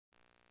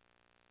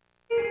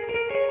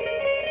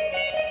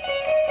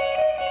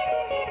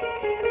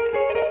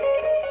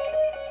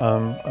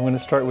I'm going to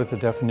start with a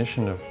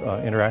definition of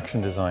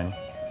interaction design.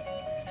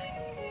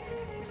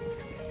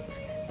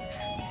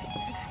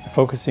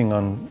 Focusing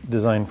on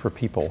design for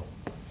people.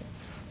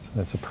 So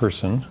that's a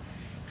person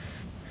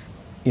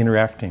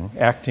interacting,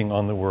 acting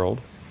on the world,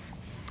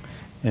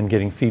 and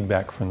getting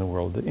feedback from the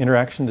world. The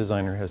interaction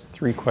designer has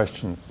 3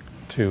 questions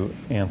to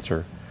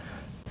answer.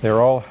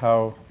 They're all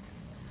how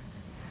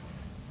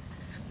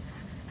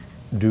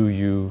do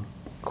you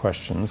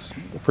questions.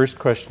 The first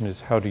question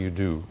is how do you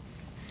do?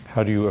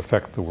 How do you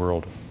affect the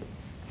world?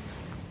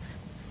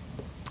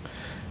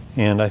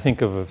 And I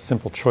think of a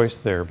simple choice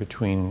there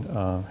between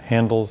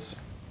handles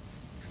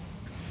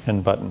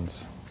and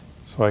buttons.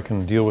 So I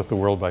can deal with the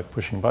world by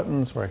pushing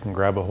buttons, or I can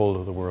grab a hold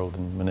of the world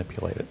and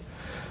manipulate it,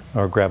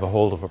 or grab a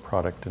hold of a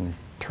product and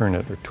turn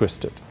it or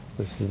twist it.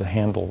 This is the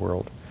handle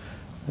world.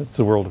 It's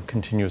the world of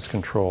continuous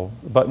control.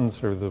 The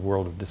buttons are the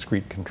world of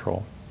discrete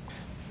control.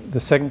 The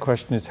second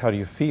question is how do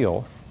you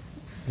feel?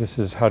 This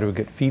is how do we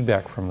get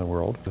feedback from the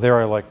world. There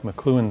I like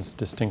McLuhan's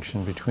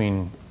distinction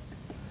between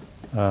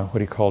what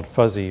he called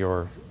fuzzy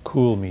or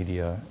cool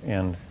media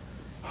and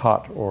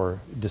hot or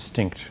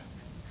distinct.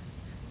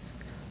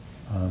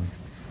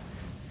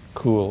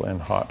 Cool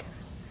and hot.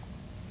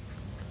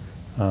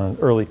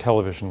 Early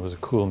television was a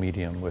cool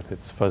medium with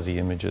its fuzzy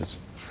images.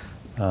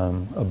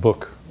 A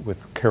book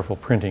with careful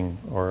printing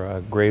or a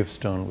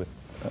gravestone with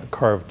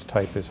carved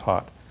type is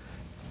hot.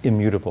 It's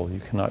immutable. You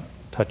cannot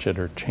touch it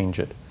or change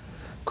it.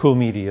 Cool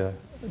media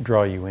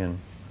draw you in.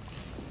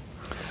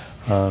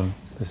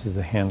 This is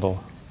the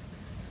handle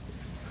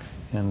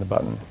and the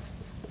button.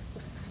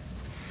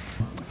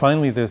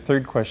 Finally, the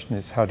third question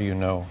is how do you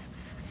know?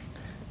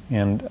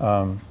 And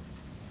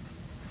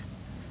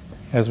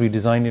as we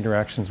design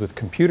interactions with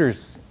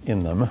computers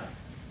in them,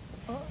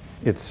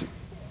 it's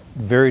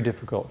very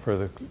difficult for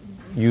the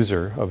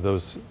user of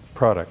those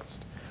products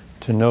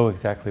to know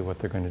exactly what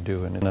they're going to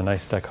do. And a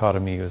nice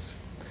dichotomy is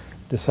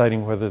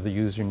deciding whether the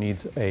user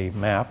needs a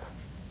map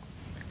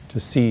to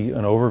see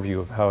an overview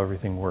of how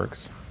everything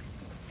works.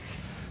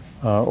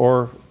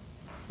 Or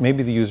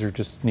maybe the user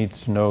just needs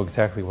to know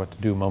exactly what to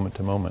do moment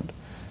to moment,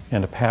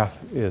 and a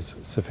path is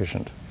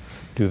sufficient.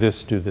 Do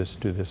this, do this,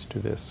 do this, do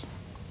this.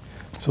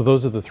 So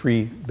those are the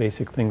 3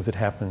 basic things that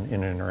happen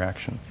in an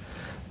interaction.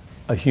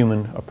 A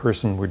human, a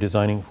person we're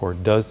designing for,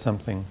 does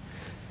something,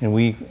 and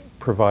we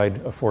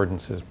provide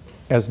affordances.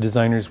 As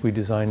designers, we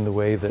design the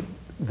way that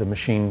the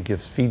machine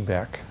gives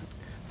feedback.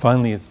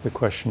 Finally, it's the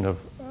question of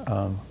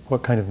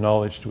what kind of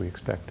knowledge do we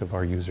expect of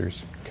our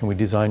users? Can we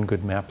design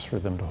good maps for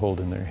them to hold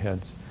in their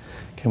heads?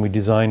 Can we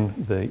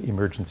design the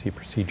emergency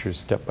procedures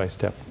step by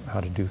step,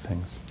 how to do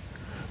things?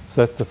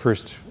 So that's the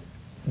first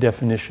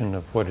definition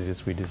of what it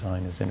is we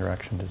design as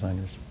interaction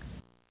designers.